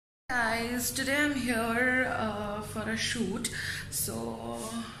Guys, today I'm here for a shoot. So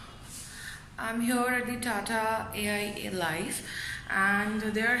I'm here at the Tata AI Life, and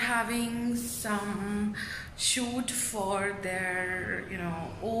they're having some shoot for their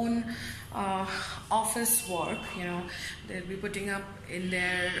own office work. They'll be putting up in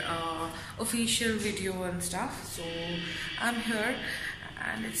their official video and stuff. So I'm here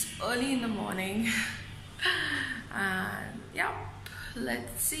and it's early in the morning and yeah,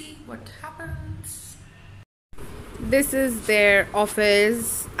 let's see what happens. This is their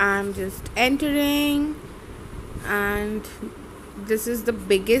office. I'm just entering, and this is the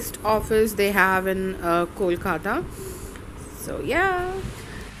biggest office they have in Kolkata. So yeah,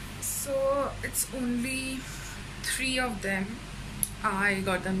 so it's only 3 of them. I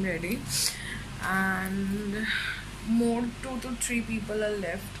got them ready, and more 2 to 3 people are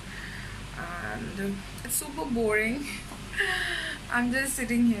left, and it's super boring. I'm just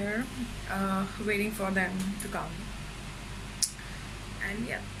sitting here waiting for them to come. And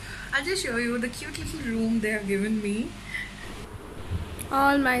yeah, I'll just show you the cute little room they have given me.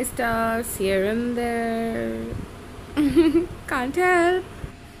 All my stuffs here and there. Can't help.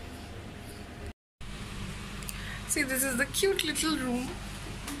 See, this is the cute little room.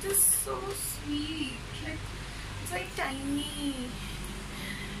 It is so sweet. Like, it's like tiny.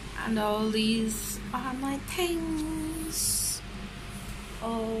 And all these are my things,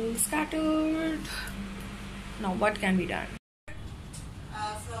 all scattered. Now what can be done?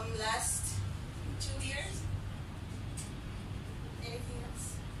 From last 2 years. Anything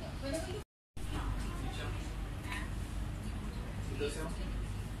else?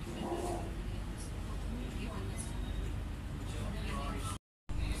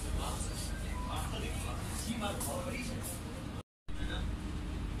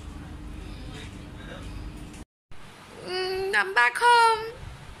 I'm back home,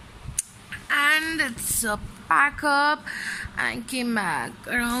 and it's a pack up. I came back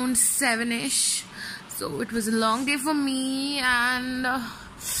around 7ish, so it was a long day for me, and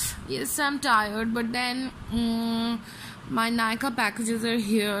yes, I'm tired, but then my Nika packages are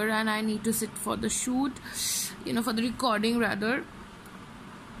here and I need to sit for the shoot, for the recording rather.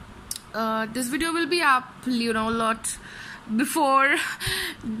 This video will be up a lot before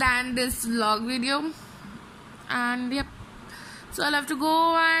than this vlog video, and yep, so I'll have to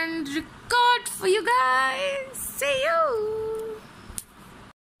go and record for you guys. See you.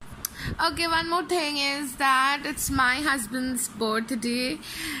 Okay, one more thing is that it's my husband's birthday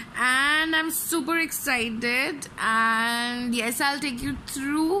and I'm super excited, and yes, I'll take you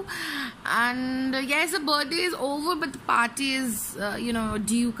through. And yes, the birthday is over, but the party is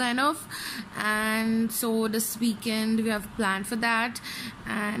due kind of, and so this weekend we have planned for that,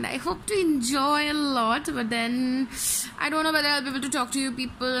 and I hope to enjoy a lot. But then I don't know whether I'll be able to talk to you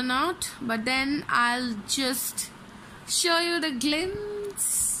people or not, but then I'll just show you the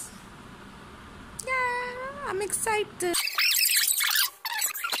glimpse. Yeah, I'm excited.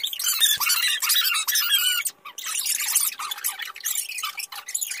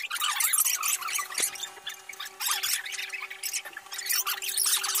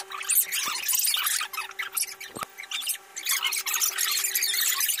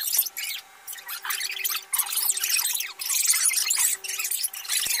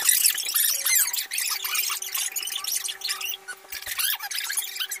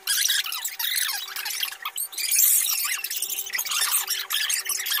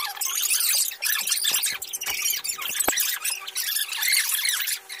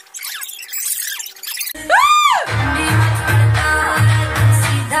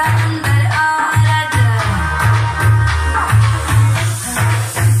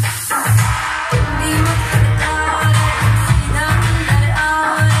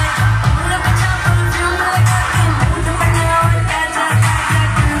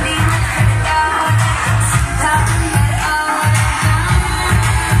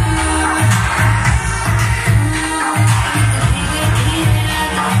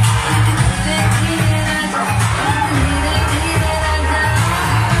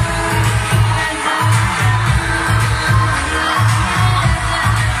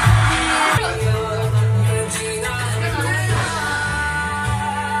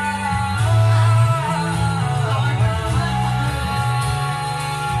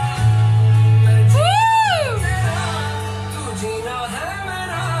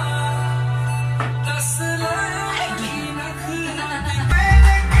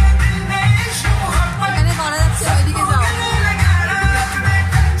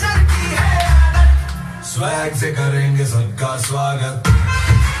 Swag से करेंगे सबका स्वागत।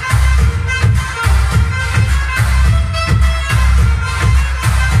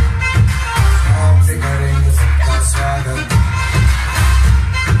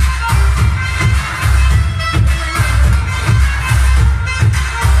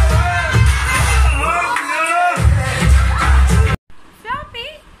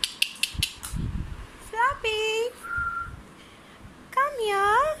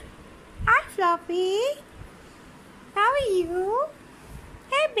 you.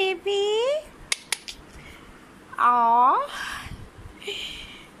 Hey, baby. Aww.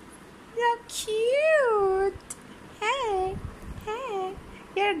 You're cute. Hey, hey.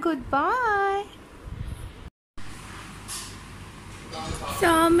 You're a good boy.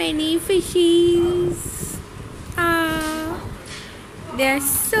 So many fishies. Ah, they're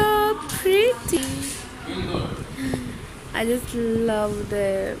so pretty. I just love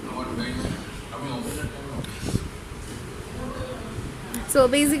them. So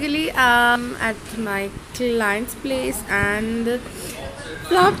basically, at my client's place, and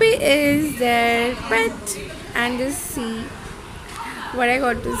Floppy is their pet, and just see what I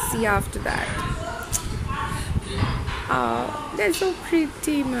got to see after that. Oh, they're so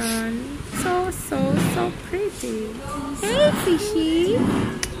pretty, man. So pretty. Hey, fishy.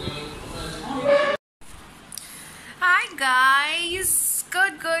 Hi, guys.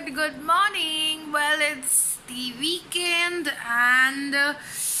 Good morning. Well, it's the weekend, and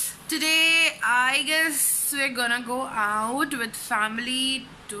today I guess we're gonna go out with family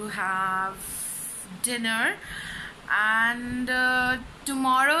to have dinner, and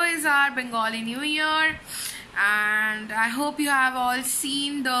tomorrow is our Bengali New Year, and I hope you have all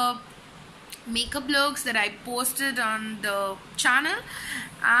seen the makeup looks that I posted on the channel.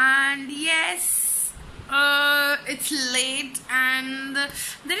 And yes, it's late and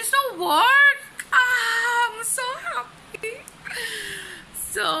there is no work. I'm so happy.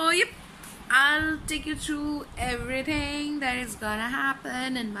 So yep, I'll take you through everything that is gonna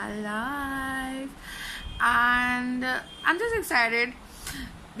happen in my life, and I'm just excited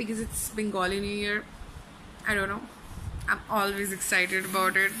because it's Bengali New Year. I don't know, I'm always excited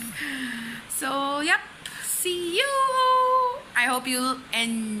about it. So yep, see you. I hope you'll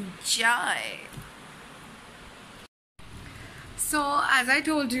enjoy. So as I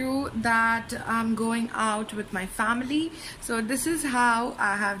told you that I'm going out with my family, so this is how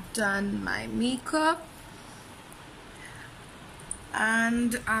I have done my makeup,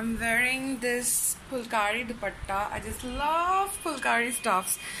 and I'm wearing this Pulkari dupatta. I just love Pulkari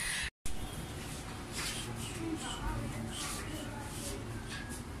stuffs.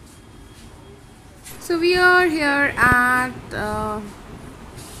 So we are here at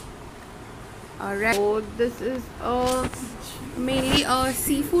this is mainly a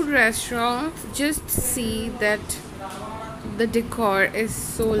seafood restaurant. Just see that the decor is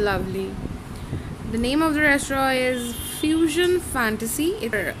so lovely. The name of the restaurant is Fusion Fantasy.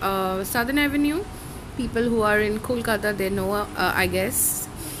 It's Southern Avenue. People who are in Kolkata, they know, I guess.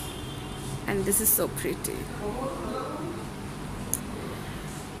 And this is so pretty.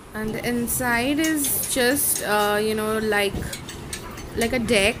 And the inside is just like a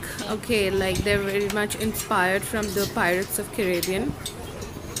deck. Okay, like they're very much inspired from the Pirates of Caribbean.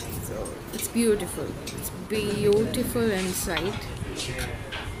 So it's beautiful. It's beautiful inside.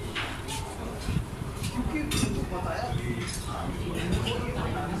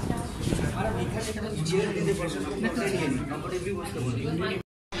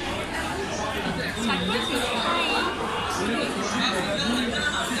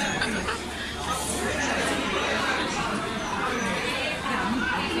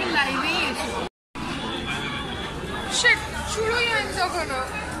 Shit, শুরুই হয়নি তখনো।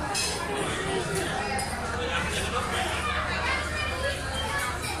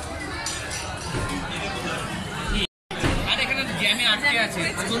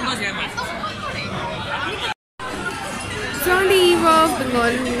 So on the eve of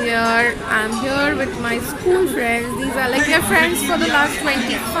Bengali New Year, I'm here with my school friends. These are like their friends for the last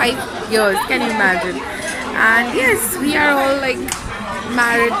 25 years. Can you imagine? And yes, we are all like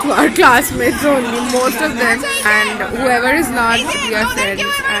married to our classmates only, most of them, and whoever is not, we are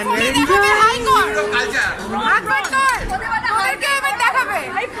friends and we're enjoying.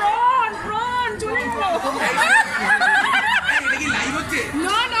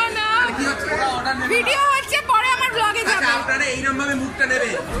 Video হচ্ছে পরে আমার ব্লগে যাবে। আপনারা এইরকম ভাবে মুখটা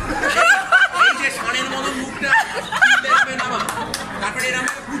নেবেন, এই যে শানের মতো মুখটা দেখবেন আমার, তারপরে এরকম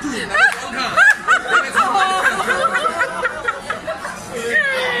ভাবে পুচু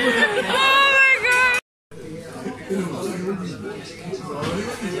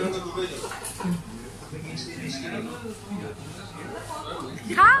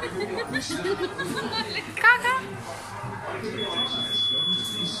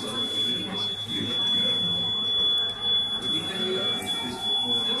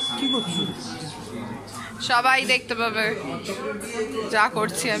সবাই দেখতে পাবে যা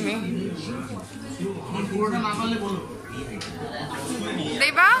করছি আমি।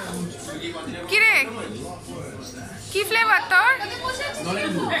 দেবা কি রে কি ফ্লেভার তোর?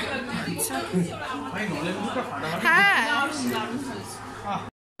 হ্যাঁ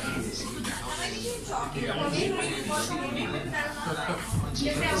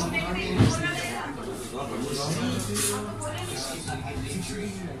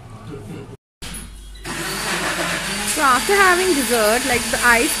So after having dessert like the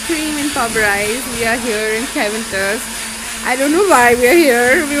ice cream in pub rice, we are here in Kevinter's. I don't know why we are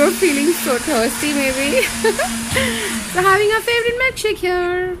here. We were feeling so thirsty maybe. So having our favorite milkshake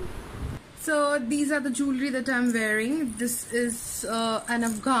here. So these are the jewelry that I'm wearing. This is an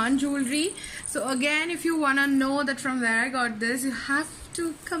Afghan jewelry. So again, if you wanna know that from where I got this, you have to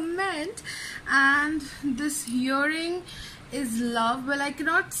comment. And this earring is love. Well, I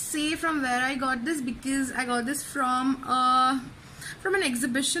cannot say from where I got this because I got this from an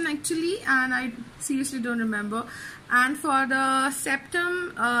exhibition actually, and I seriously don't remember. And for the septum,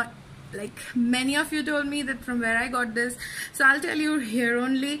 like many of you told me that from where I got this, so I'll tell you here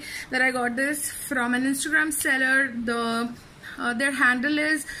only that I got this from an Instagram seller. Their handle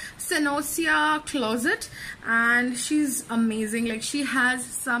is Senosia Closet, and she's amazing. Like she has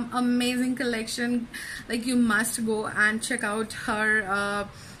some amazing collection. Like you must go and check out her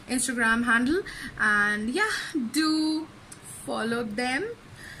Instagram handle, and yeah, do follow them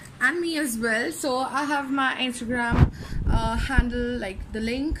and me as well. So I have my Instagram handle, like the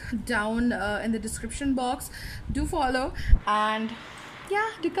link down in the description box. Do follow and yeah,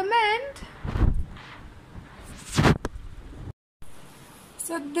 do comment.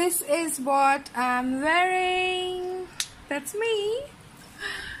 So this is what I'm wearing. That's me.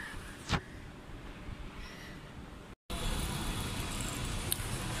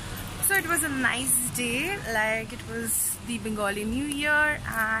 So it was a nice day, like it was the Bengali New Year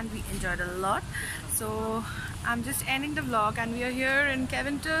and we enjoyed a lot. So I'm just ending the vlog and we are here in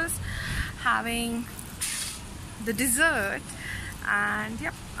Kevinter's having the dessert. And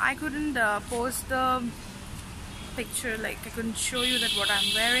yep, I couldn't post the picture, like I couldn't show you that what I'm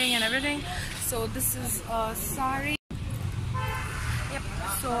wearing and everything. So this is a sari. Yep,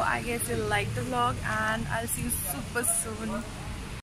 so I guess you'll like the vlog and I'll see you super soon.